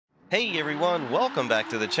Hey everyone, welcome back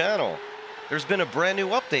to the channel. There's been a brand new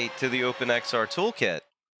update to the OpenXR Toolkit.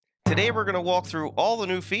 Today we're going to walk through all the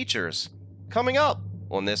new features coming up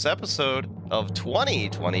on this episode of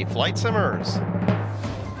 2020 Flight Simmers.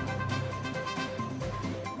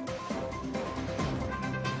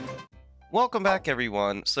 Welcome back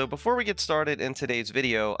everyone. So before we get started in today's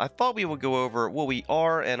video, I thought we would go over what we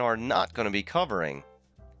are and are not going to be covering.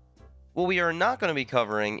 What we are not going to be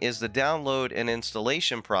covering is the download and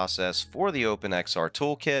installation process for the OpenXR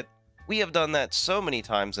Toolkit. We have done that so many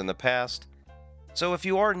times in the past. So if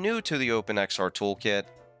you are new to the OpenXR Toolkit,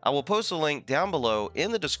 I will post a link down below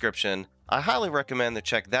in the description. I highly recommend to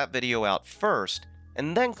check that video out first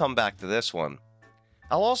and then come back to this one.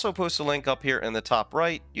 I'll also post a link up here in the top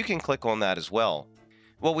right. You can click on that as well.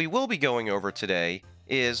 What we will be going over today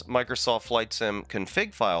is Microsoft Flight Sim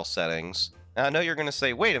config file settings. Now, I know you're going to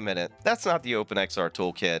say, wait a minute, that's not the OpenXR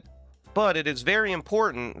Toolkit. But it is very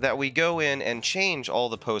important that we go in and change all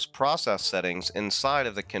the post-process settings inside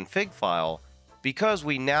of the config file because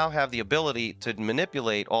we now have the ability to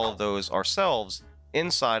manipulate all of those ourselves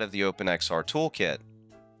inside of the OpenXR Toolkit.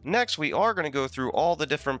 Next, we are going to go through all the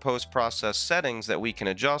different post-process settings that we can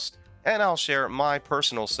adjust, and I'll share my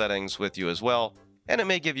personal settings with you as well, and it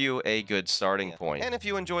may give you a good starting point. And if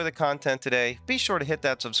you enjoy the content today, be sure to hit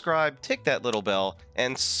that subscribe, tick that little bell,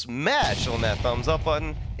 and smash on that thumbs up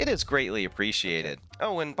button. It is greatly appreciated.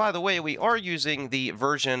 Oh, and by the way, we are using the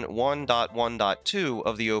version 1.1.2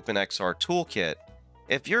 of the OpenXR Toolkit.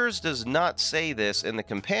 If yours does not say this in the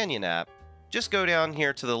companion app, just go down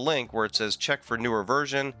here to the link where it says check for newer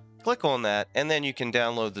version, click on that, and then you can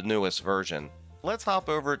download the newest version. Let's hop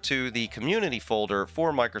over to the community folder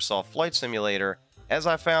for Microsoft Flight Simulator, as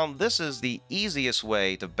I found this is the easiest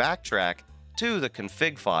way to backtrack to the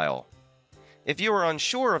config file. If you are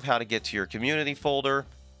unsure of how to get to your community folder,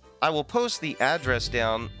 I will post the address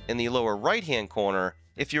down in the lower right hand corner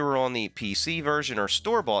if you are on the PC version or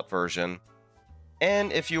store-bought version,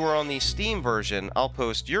 and if you are on the Steam version, I'll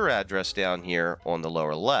post your address down here on the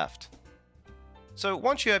lower left. So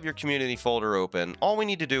once you have your community folder open, all we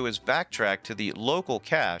need to do is backtrack to the local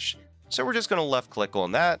cache. So we're just going to left click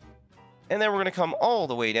on that, and then we're going to come all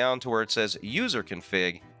the way down to where it says user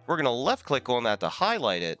config. We're going to left click on that to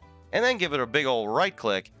highlight it, and then give it a big old right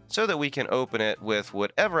click so that we can open it with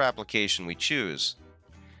whatever application we choose.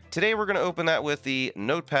 Today we're going to open that with the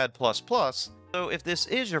Notepad++. So if this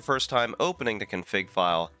is your first time opening the config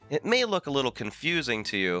file, it may look a little confusing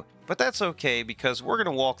to you, but that's okay because we're going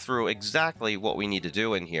to walk through exactly what we need to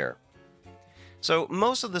do in here. So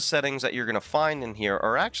most of the settings that you're going to find in here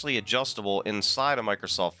are actually adjustable inside of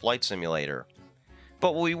Microsoft Flight Simulator.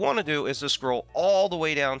 But what we want to do is to scroll all the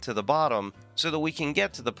way down to the bottom so that we can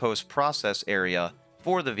get to the post-process area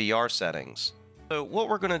for the VR settings. So what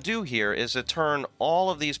we're going to do here is to turn all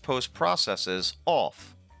of these post-processes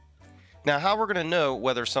off. Now, how we're going to know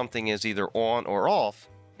whether something is either on or off,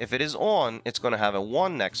 if it is on, it's going to have a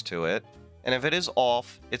 1 next to it, and if it is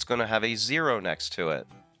off, it's going to have a 0 next to it.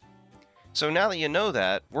 So now that you know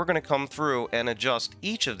that, we're going to come through and adjust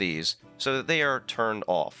each of these so that they are turned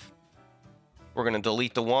off. We're going to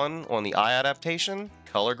delete the 1 on the eye adaptation,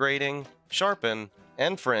 color grading, sharpen,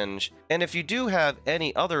 and fringe, and if you do have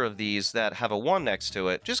any other of these that have a 1 next to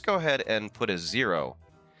it, just go ahead and put a 0.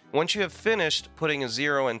 Once you have finished putting a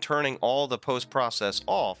 0 and turning all the post-process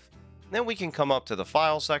off, then we can come up to the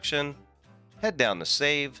File section, head down to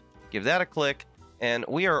Save, give that a click, and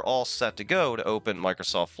we are all set to go to open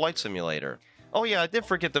Microsoft Flight Simulator. Oh yeah, I did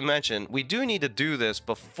forget to mention, we do need to do this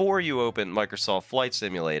before you open Microsoft Flight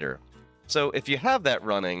Simulator. So if you have that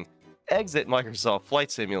running, exit Microsoft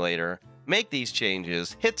Flight Simulator, make these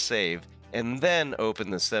changes, hit Save, and then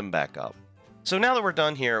open the sim back up. So now that we're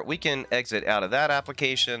done here, we can exit out of that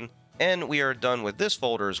application, and we are done with this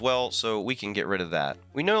folder as well, so we can get rid of that.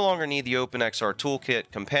 We no longer need the OpenXR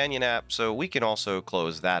Toolkit companion app, so we can also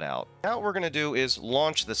close that out. Now what we're going to do is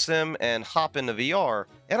launch the sim and hop into VR,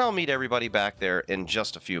 and I'll meet everybody back there in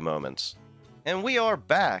just a few moments. And we are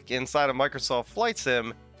back inside of Microsoft Flight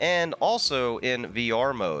Sim, and also in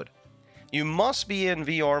VR mode. You must be in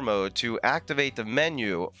VR mode to activate the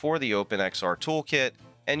menu for the OpenXR Toolkit,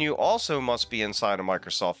 and you also must be inside of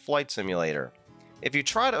Microsoft Flight Simulator. If you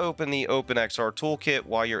try to open the OpenXR Toolkit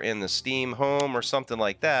while you're in the Steam Home or something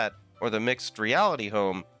like that, or the Mixed Reality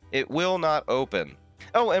Home, it will not open.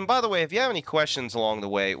 Oh, and by the way, if you have any questions along the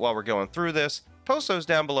way while we're going through this, post those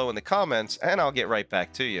down below in the comments and I'll get right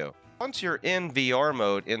back to you. Once you're in VR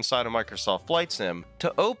mode inside of Microsoft Flight Sim,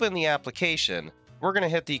 to open the application, we're going to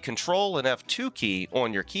hit the Control and F2 key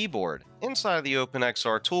on your keyboard. Inside of the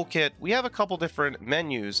OpenXR Toolkit, we have a couple different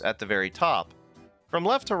menus at the very top. From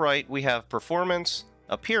left to right, we have Performance,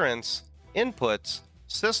 Appearance, Inputs,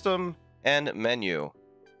 System, and Menu.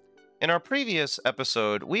 In our previous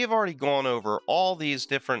episode, we have already gone over all these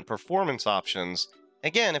different performance options.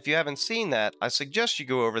 Again, if you haven't seen that, I suggest you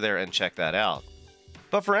go over there and check that out.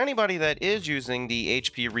 But for anybody that is using the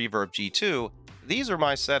HP Reverb G2, these are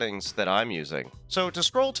my settings that I'm using. So to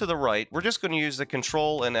scroll to the right, we're just going to use the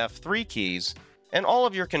Control and F3 keys, and all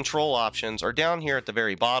of your control options are down here at the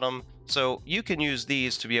very bottom, so you can use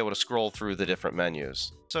these to be able to scroll through the different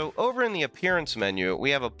menus. So over in the Appearance menu, we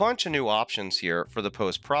have a bunch of new options here for the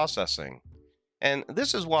post-processing. And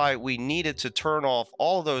this is why we needed to turn off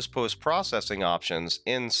all those post-processing options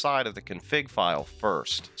inside of the config file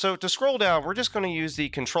first. So to scroll down, we're just going to use the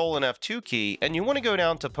Control and F2 key, and you want to go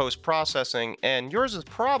down to post-processing, and yours is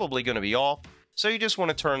probably going to be off, so you just want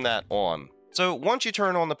to turn that on. So once you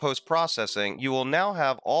turn on the post-processing, you will now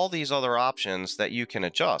have all these other options that you can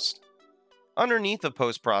adjust. Underneath the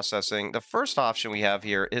post-processing, the first option we have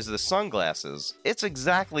here is the sunglasses. It's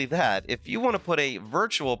exactly that. If you want to put a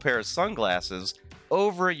virtual pair of sunglasses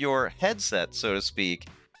over your headset, so to speak,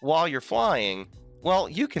 while you're flying, well,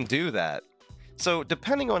 you can do that. So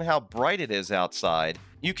depending on how bright it is outside,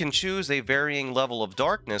 you can choose a varying level of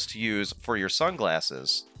darkness to use for your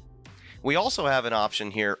sunglasses. We also have an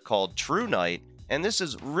option here called True Night, and this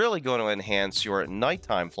is really going to enhance your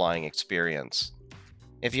nighttime flying experience.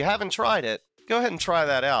 If you haven't tried it, go ahead and try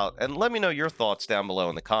that out, and let me know your thoughts down below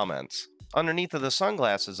in the comments. Underneath of the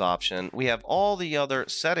sunglasses option, we have all the other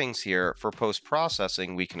settings here for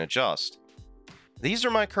post-processing we can adjust. These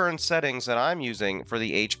are my current settings that I'm using for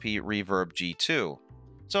the HP Reverb G2.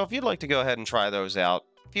 So if you'd like to go ahead and try those out,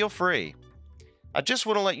 feel free. I just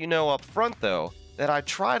want to let you know up front though, that I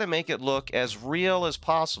try to make it look as real as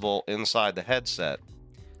possible inside the headset.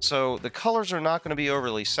 So the colors are not going to be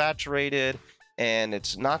overly saturated, and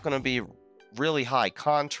it's not going to be really high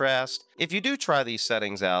contrast. If you do try these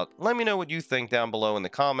settings out, let me know what you think down below in the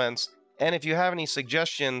comments, and if you have any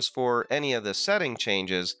suggestions for any of the setting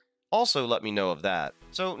changes, also let me know of that.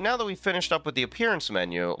 So now that we've finished up with the Appearance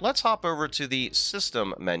menu, let's hop over to the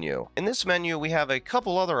System menu. In this menu, we have a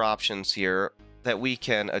couple other options here that we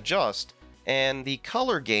can adjust, and the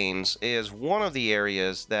color gains is one of the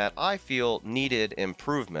areas that I feel needed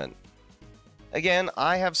improvement. Again,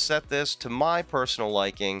 I have set this to my personal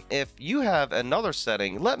liking. If you have another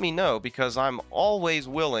setting, let me know, because I'm always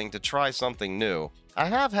willing to try something new. I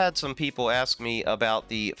have had some people ask me about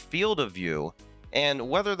the field of view and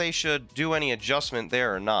whether they should do any adjustment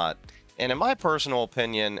there or not. And in my personal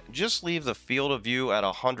opinion, just leave the field of view at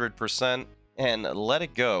 100% and let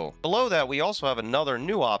it go. Below that, we also have another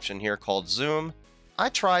new option here called Zoom. I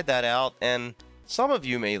tried that out, and some of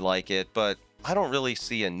you may like it, but I don't really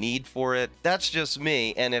see a need for it. That's just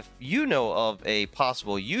me, and if you know of a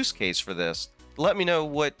possible use case for this, let me know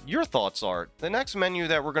what your thoughts are. The next menu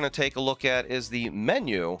that we're going to take a look at is the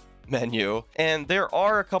menu, and there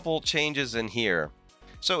are a couple changes in here.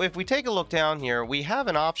 So if we take a look down here, we have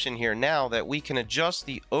an option here now that we can adjust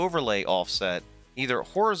the overlay offset either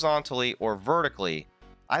horizontally or vertically.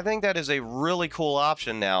 I think that is a really cool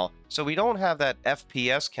option now, so we don't have that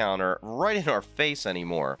FPS counter right in our face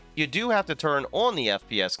anymore. You do have to turn on the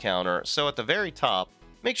FPS counter, so at the very top,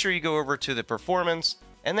 make sure you go over to the Performance,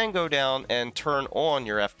 and then go down and turn on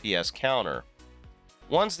your FPS counter.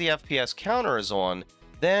 Once the FPS counter is on,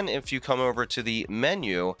 then if you come over to the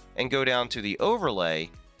menu and go down to the overlay,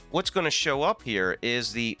 what's going to show up here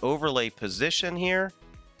is the overlay position here.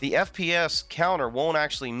 The FPS counter won't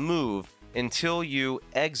actually move until you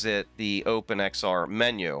exit the OpenXR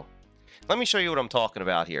menu. Let me show you what I'm talking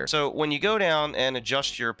about here. So when you go down and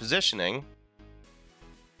adjust your positioning,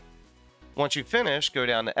 once you finish, go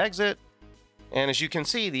down to exit, and as you can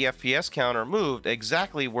see, the FPS counter moved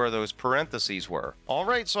exactly where those parentheses were.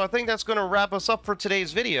 Alright, so I think that's going to wrap us up for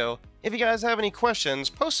today's video. If you guys have any questions,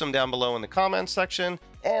 post them down below in the comments section,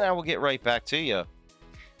 and I will get right back to you.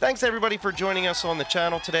 Thanks everybody for joining us on the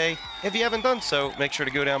channel today. If you haven't done so, make sure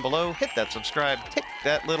to go down below, hit that subscribe, hit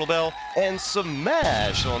that little bell, and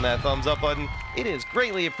smash on that thumbs up button. It is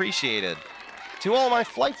greatly appreciated. To all my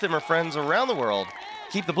flight simmer friends around the world,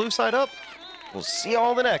 keep the blue side up. We'll see you all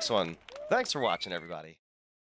in the next one. Thanks for watching, everybody.